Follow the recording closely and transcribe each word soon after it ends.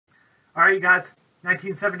All right, you guys.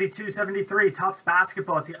 1972-73 Topps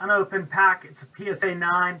basketball. It's the unopened pack. It's a PSA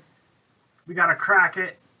 9. We got to crack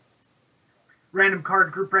it. Random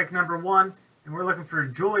card group break number 1. And we're looking for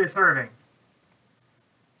Julius Erving.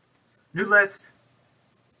 New list.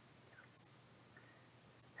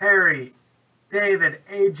 Harry, David,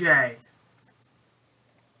 AJ.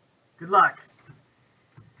 Good luck.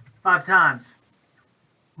 5 times.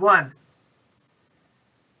 1,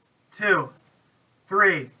 2,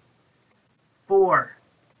 3, 4,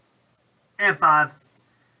 and 5.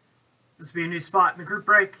 This will be a new spot in the group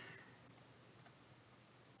break.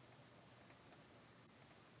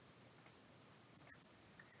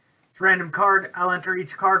 It's a random card. I'll enter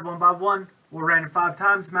each card one by one. We'll random 5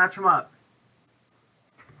 times, match them up.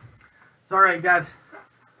 It's alright, guys.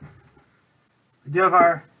 We do have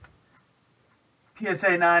our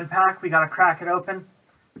PSA 9 pack. We got to crack it open.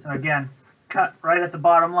 So again, cut right at the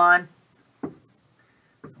bottom line.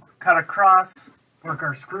 Cut across, work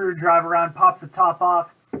our screwdriver around, pop the top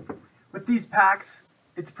off. With these packs,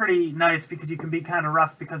 it's pretty nice because you can be kind of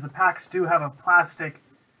rough because the packs do have a plastic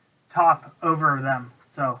top over them.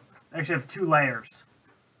 So they actually have 2 layers.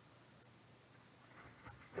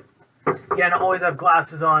 Again, always have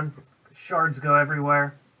glasses on. Shards go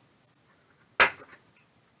everywhere.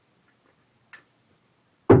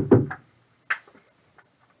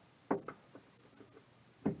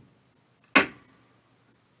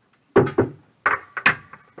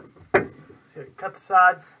 So cut the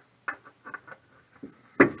sides.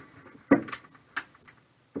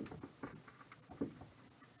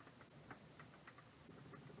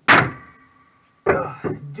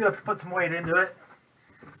 You do have to put some weight into it.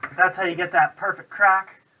 That's how you get that perfect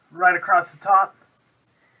crack right across the top.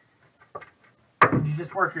 You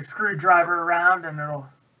just work your screwdriver around and it'll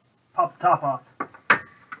pop the top off.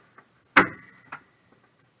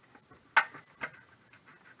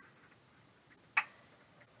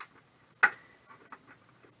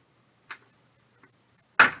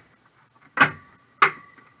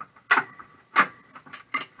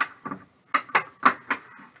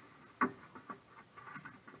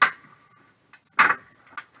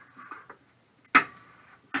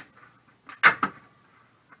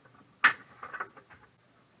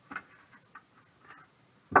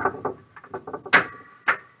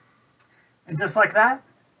 And just like that,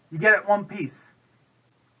 you get it one piece.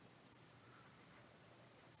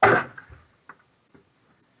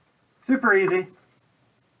 Super easy.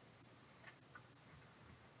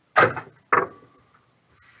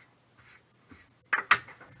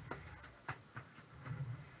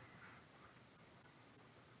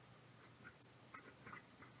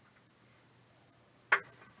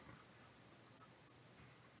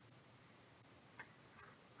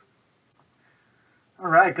 All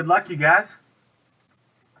right, good luck, you guys.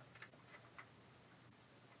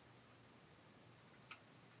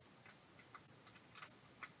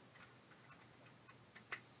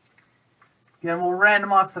 Again, we'll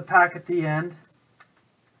random off the pack at the end.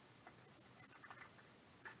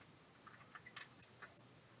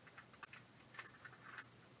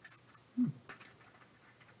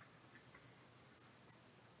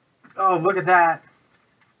 Oh, look at that.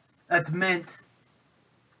 That's mint.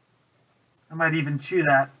 I might even chew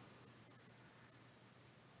that.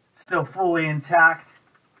 It's still fully intact.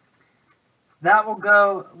 That will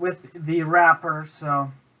go with the wrapper,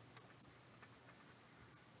 so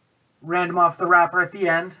random off the wrapper at the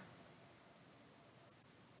end.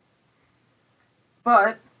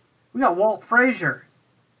 But we got Walt Frazier.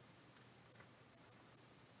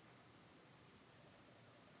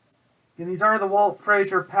 And these are the Walt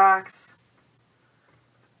Frazier packs.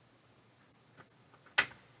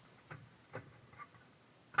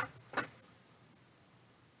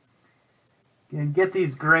 And get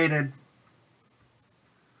these graded.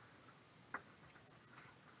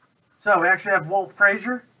 So we actually have Walt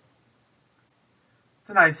Frazier. It's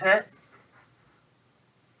a nice hit.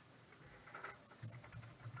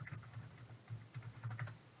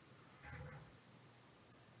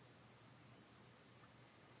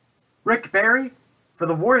 Rick Barry for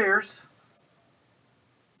the Warriors.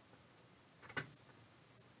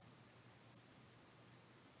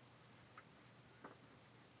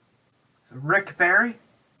 So Rick Barry. Is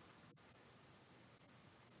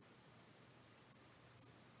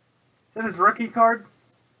that his rookie card?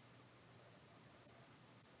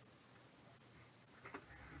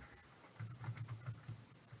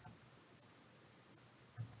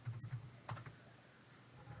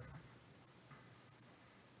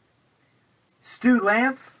 Stu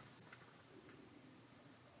Lance.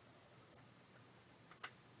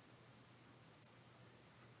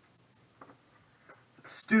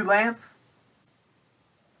 Stu Lance.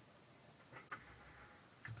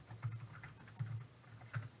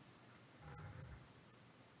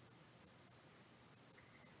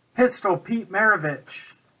 Pistol Pete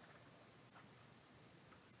Maravich.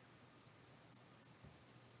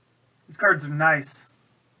 These cards are nice.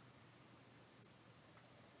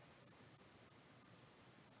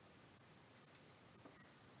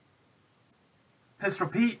 Pistol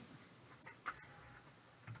Pete.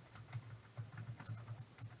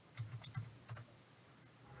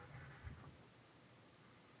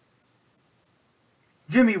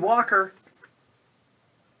 Jimmy Walker.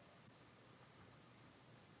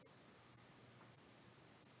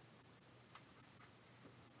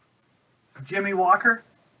 Jimmy Walker.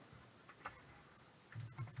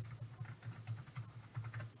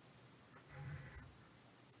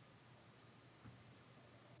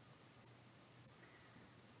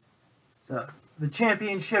 So, the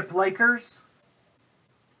championship Lakers.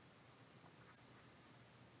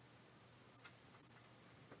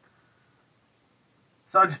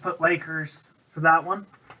 So I'll just put Lakers for that one.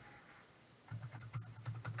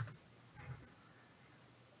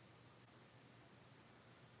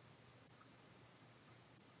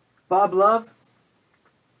 Bob Love.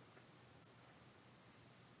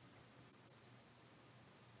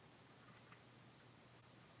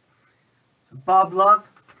 So Bob Love.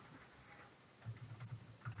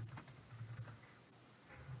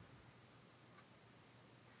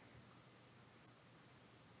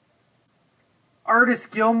 Artis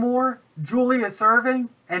Gilmore, Julius Erving,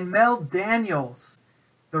 and Mel Daniels,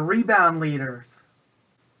 the rebound leaders.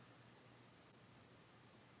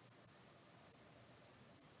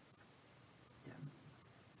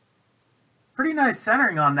 Pretty nice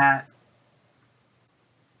centering on that.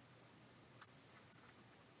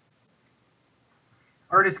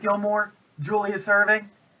 Artis Gilmore, Julius Erving,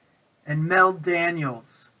 and Mel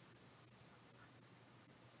Daniels.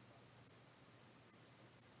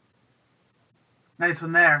 Nice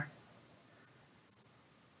one there.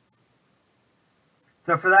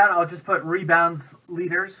 So for that, I'll just put rebounds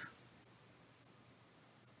leaders.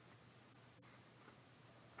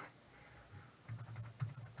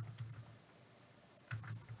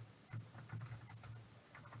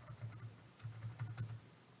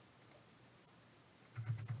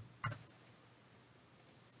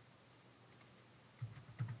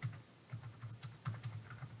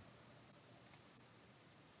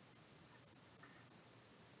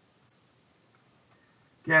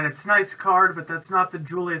 Again, it's a nice card, but that's not the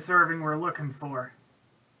Julius Erving we're looking for.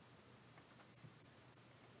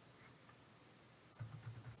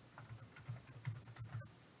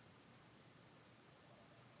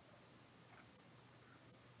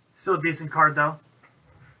 Still a decent card, though.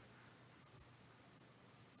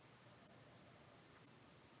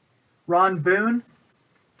 Ron Boone.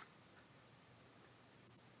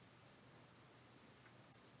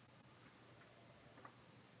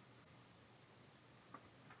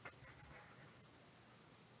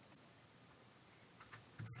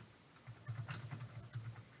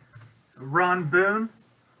 Ron Boone,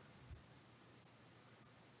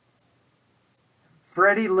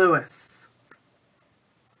 Freddie Lewis,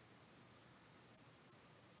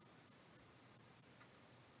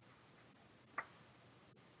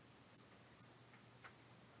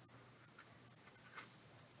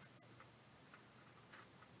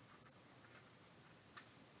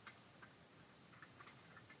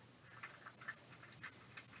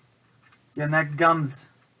 and that gum's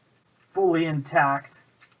fully intact.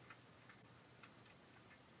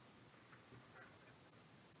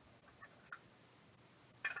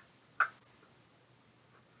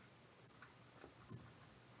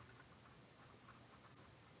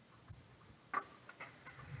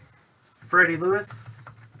 Freddie Lewis.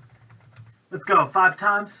 Let's go. 5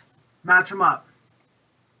 times. Match them up.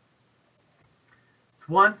 It's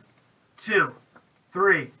 1, 2,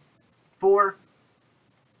 3, 4,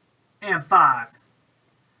 and 5.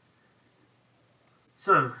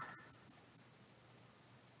 So,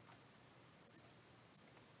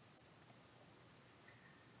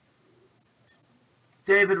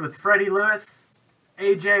 David with Freddie Lewis,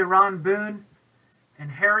 AJ Ron Boone,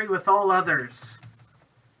 and Harry with all others.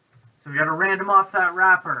 So we got to random off that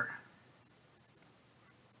wrapper.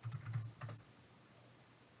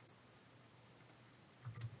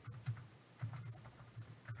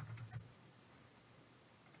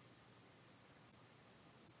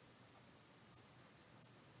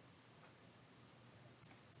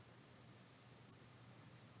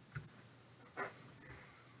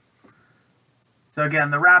 So again,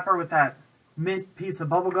 the wrapper with that mint piece of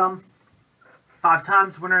bubble gum. 5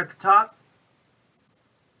 times, winner at the top.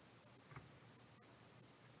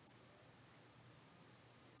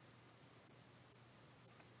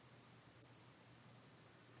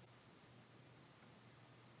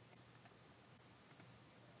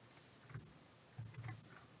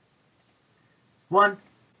 1,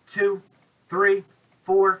 2, 3,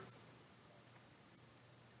 4,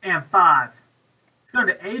 and 5. Let's go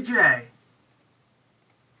to AJ.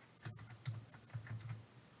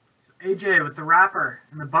 So AJ with the wrapper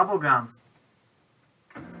and the bubble gum.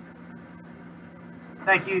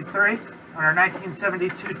 Thank you, 3, on our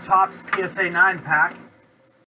 1972 Topps PSA 9 pack.